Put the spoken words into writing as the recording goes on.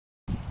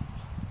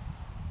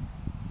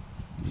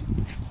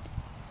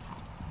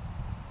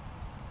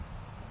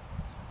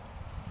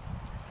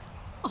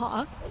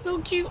Aw, so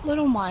cute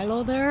little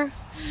Milo there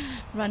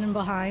running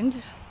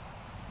behind.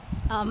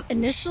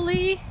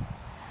 Initially,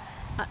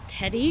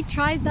 Teddy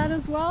tried that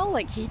as well.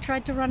 Like, he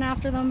tried to run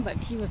after them, but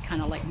he was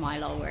kind of like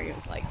Milo, where he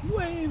was like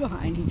way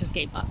behind. He just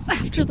gave up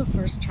after the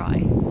first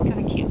try. It's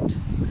kind of cute.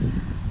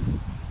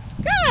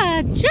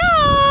 Good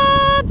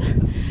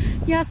job!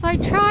 Yeah, so I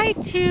try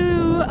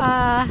to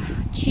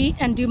cheat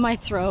and do my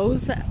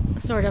throws,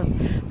 sort of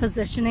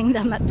positioning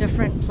them at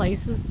different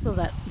places so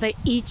that they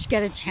each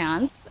get a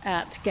chance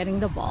at getting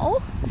the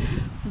ball,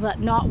 so that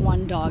not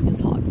one dog is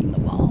hogging the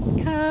ball,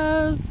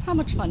 because how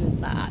much fun is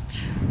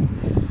that?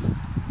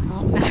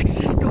 Oh, Max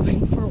is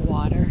going for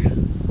water,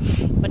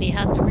 but he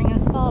has to bring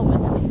his ball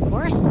with him, of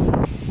course.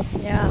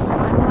 Yeah, so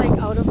I'm like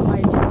out of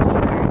my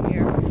trailer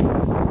here.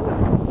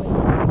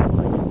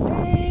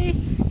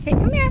 Hey,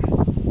 come here.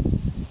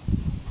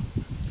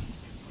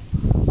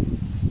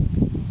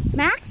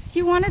 Max,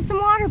 you wanted some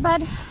water,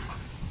 bud.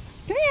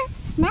 Come here,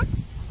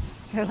 Max.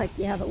 They're like,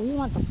 yeah, but we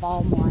want the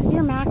ball more.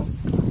 Here,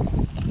 Max.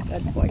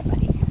 Good boy,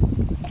 buddy.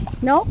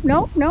 Nope,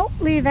 nope, nope.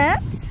 Leave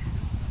it.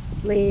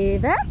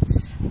 Leave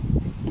it.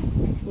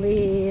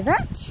 Leave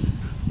it.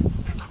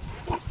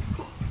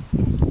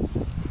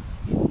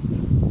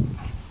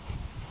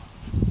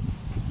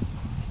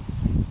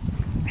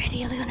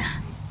 Ready,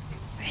 Luna.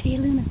 Ready,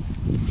 Luna.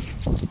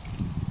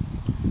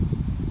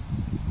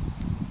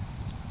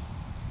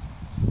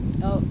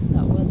 Oh,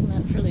 that was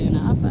meant for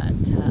Luna,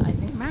 but I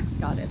think Max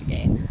got it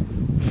again.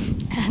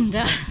 And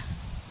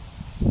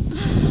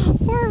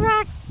poor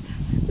Rex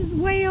is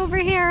way over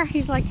here.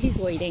 He's like, he's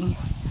waiting.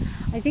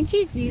 I think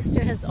he's used to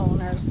his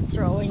owners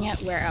throwing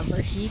it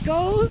wherever he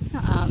goes.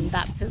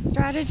 That's his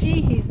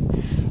strategy. He's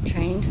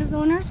trained his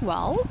owners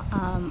well.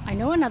 I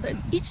know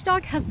each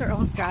dog has their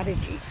own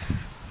strategy.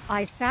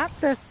 I sat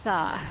this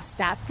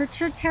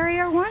Staffordshire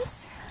Terrier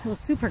once. It was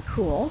super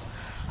cool.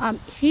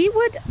 He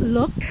would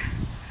look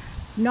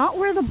not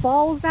where the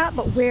ball's at,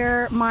 but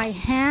where my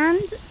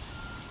hand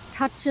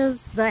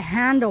touches the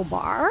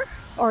handlebar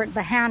or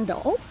the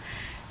handle.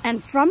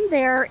 And from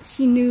there,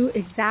 he knew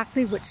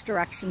exactly which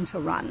direction to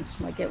run.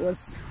 Like, it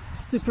was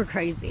super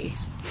crazy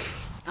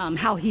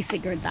how he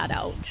figured that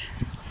out.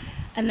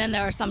 And then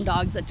there are some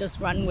dogs that just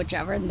run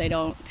whichever and they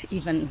don't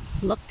even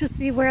look to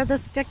see where the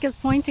stick is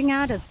pointing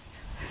at.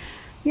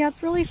 Yeah,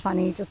 it's really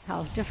funny just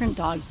how different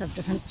dogs have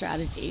different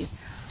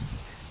strategies.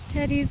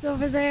 Teddy's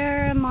over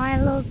there,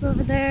 Milo's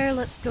over there.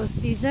 Let's go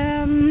see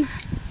them.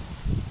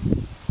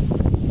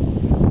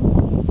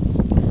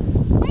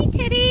 Hi,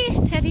 Teddy.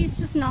 Teddy's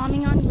just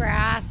gnawing on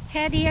grass.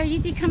 Teddy, are you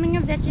becoming a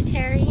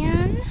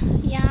vegetarian?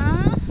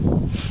 Yeah?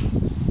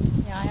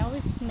 Yeah, I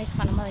always make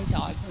fun of my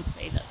dogs and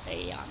say that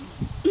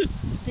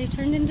they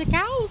turned into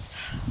cows.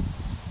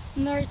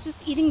 And they're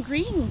just eating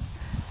greens.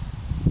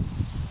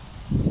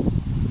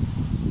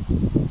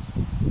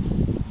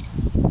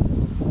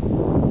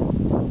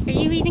 Are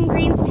you eating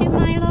greens too,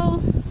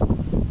 Milo?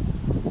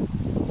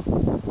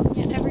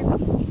 Yeah,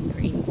 everybody's eating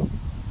greens.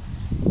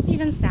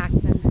 Even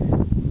Saxon.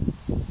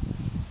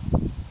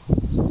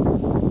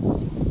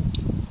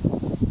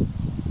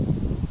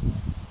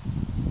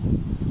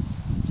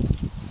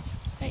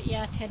 But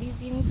yeah,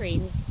 Teddy's eating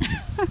greens.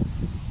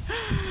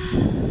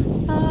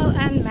 Oh,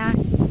 and Max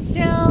is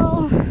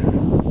still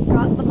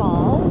got the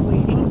ball,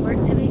 waiting for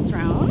it to be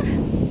thrown.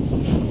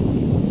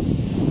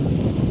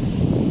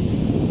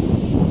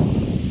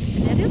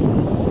 And it is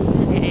cold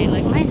today.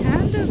 Like, my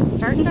hand is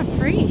starting to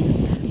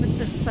freeze with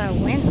this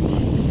wind.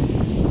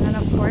 And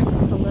of course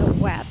it's a little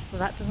wet, so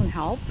that doesn't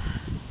help.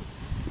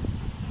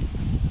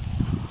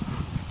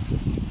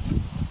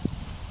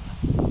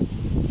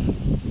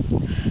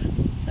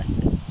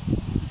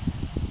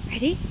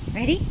 Ready?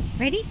 Ready?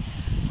 Ready?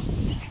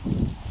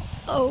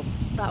 Oh,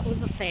 that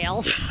was a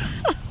fail.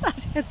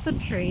 That hit the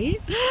tree.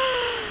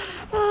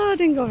 Oh,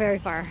 didn't go very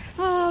far.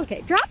 Oh,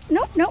 okay, drop.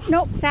 Nope, nope,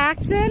 nope.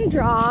 Saxon,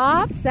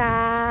 drop.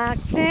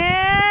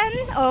 Saxon.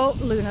 Oh,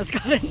 Luna's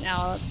got it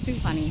now. That's too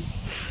funny.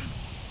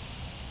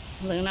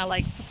 Luna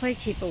likes to play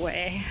keep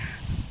away.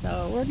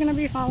 So we're gonna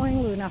be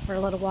following Luna for a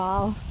little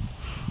while.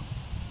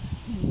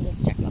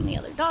 Just check on the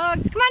other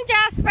dogs. Come on,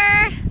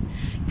 Jasper.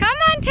 Come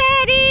on,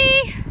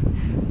 Teddy.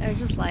 They're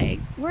just like,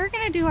 we're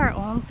gonna do our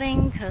own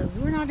thing because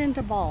we're not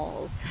into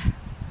balls.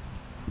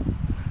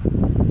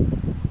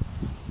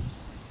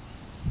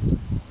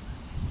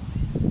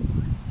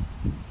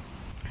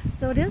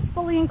 So it is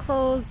fully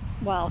enclosed.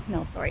 Well,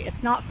 no, sorry,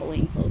 it's not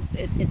fully enclosed.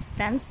 It's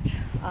fenced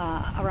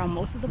around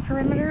most of the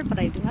perimeter, but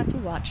I do have to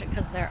watch it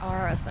because there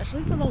are,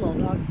 especially for the little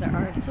dogs, there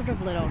are sort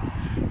of little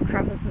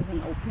crevices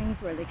and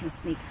openings where they can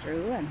sneak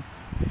through, and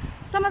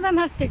some of them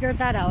have figured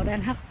that out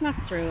and have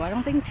snuck through. I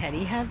don't think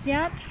Teddy has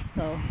yet,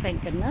 so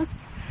thank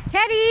goodness.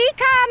 Teddy,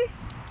 come!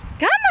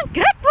 Come on,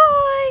 good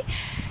boy!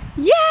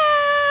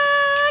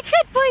 Yeah!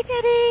 Good boy,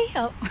 Teddy!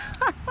 Oh.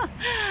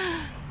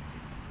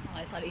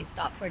 I thought he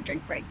stopped for a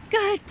drink break.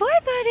 Good boy,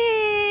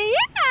 buddy!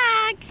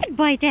 Yeah! Good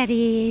boy,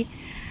 Teddy!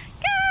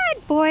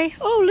 Good boy!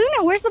 Oh,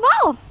 Luna, where's the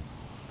ball?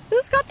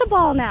 Who's got the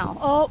ball now?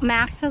 Oh,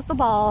 Max has the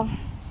ball.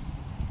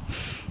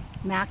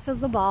 Max has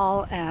the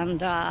ball,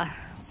 and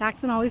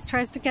Saxon always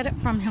tries to get it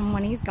from him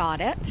when he's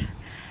got it.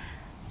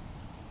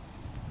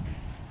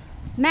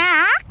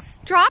 Max,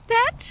 drop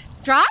it.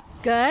 Drop.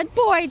 Good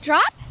boy.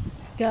 Drop.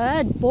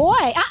 Good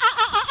boy.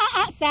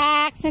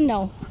 Saxon,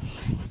 no.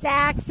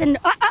 Saxon.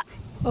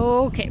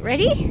 Okay,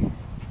 ready?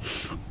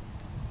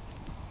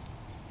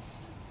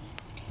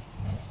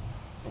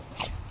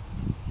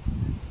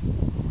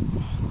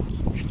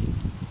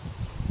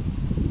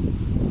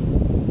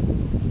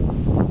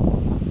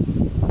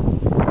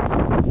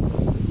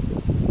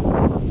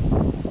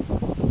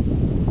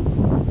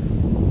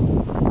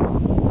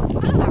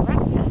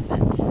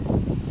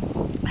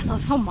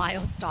 How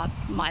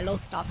Milo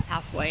stops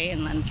halfway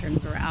and then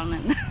turns around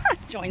and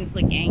joins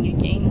the gang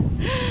again.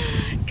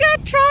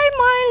 Good try,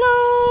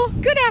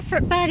 Milo. Good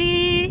effort,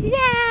 buddy.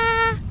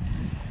 Yeah.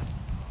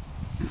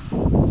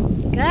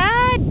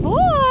 Good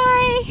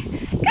boy.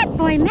 Good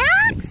boy,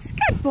 Max.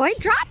 Good boy.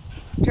 Drop.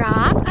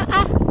 Drop.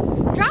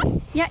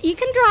 Drop. Yeah, you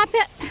can drop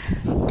it.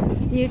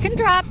 You can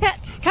drop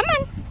it. Come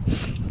on.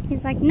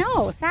 He's like,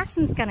 no,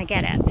 Saxon's gonna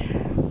get it.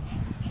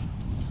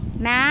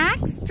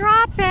 Max,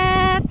 drop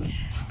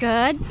it.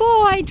 Good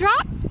boy.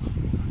 Drop.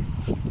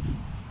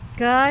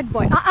 Good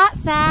boy.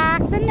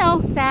 Saxon,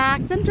 no.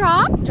 Saxon,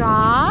 drop.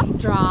 Drop.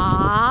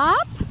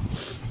 Drop.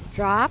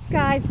 Drop,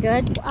 guys.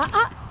 Good.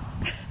 I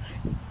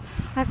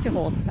have to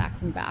hold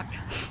Saxon back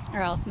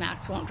or else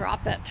Max won't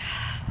drop it.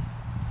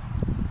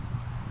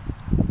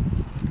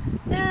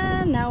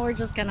 And now we're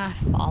just gonna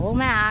follow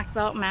Max.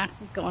 Oh,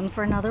 Max is going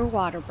for another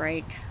water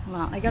break.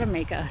 Well, I gotta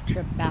make a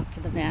trip back to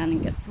the van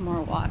and get some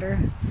more water.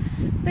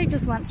 They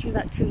just went through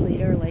that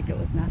 2-liter like it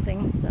was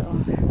nothing, so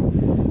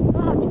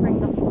I'll have to bring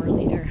the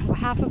 4-liter. Well,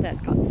 half of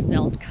it got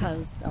spilled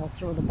because they'll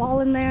throw the ball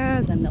in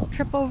there, then they'll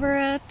trip over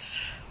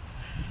it.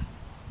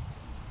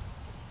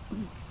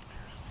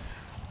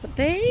 But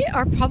they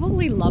are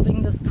probably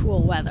loving this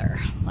cool weather.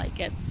 Like,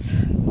 it's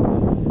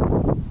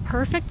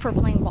perfect for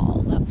playing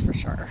ball, that's for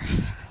sure.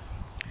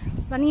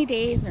 Sunny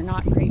days are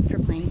not great for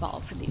playing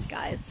ball for these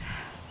guys.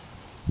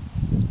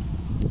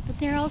 But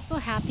they're also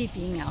happy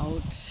being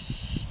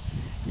out,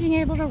 being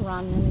able to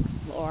run and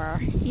explore,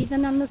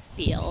 even on this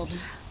field.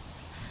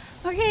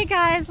 Okay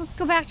guys, let's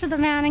go back to the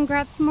van and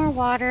grab some more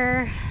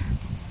water.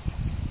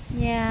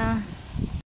 Yeah.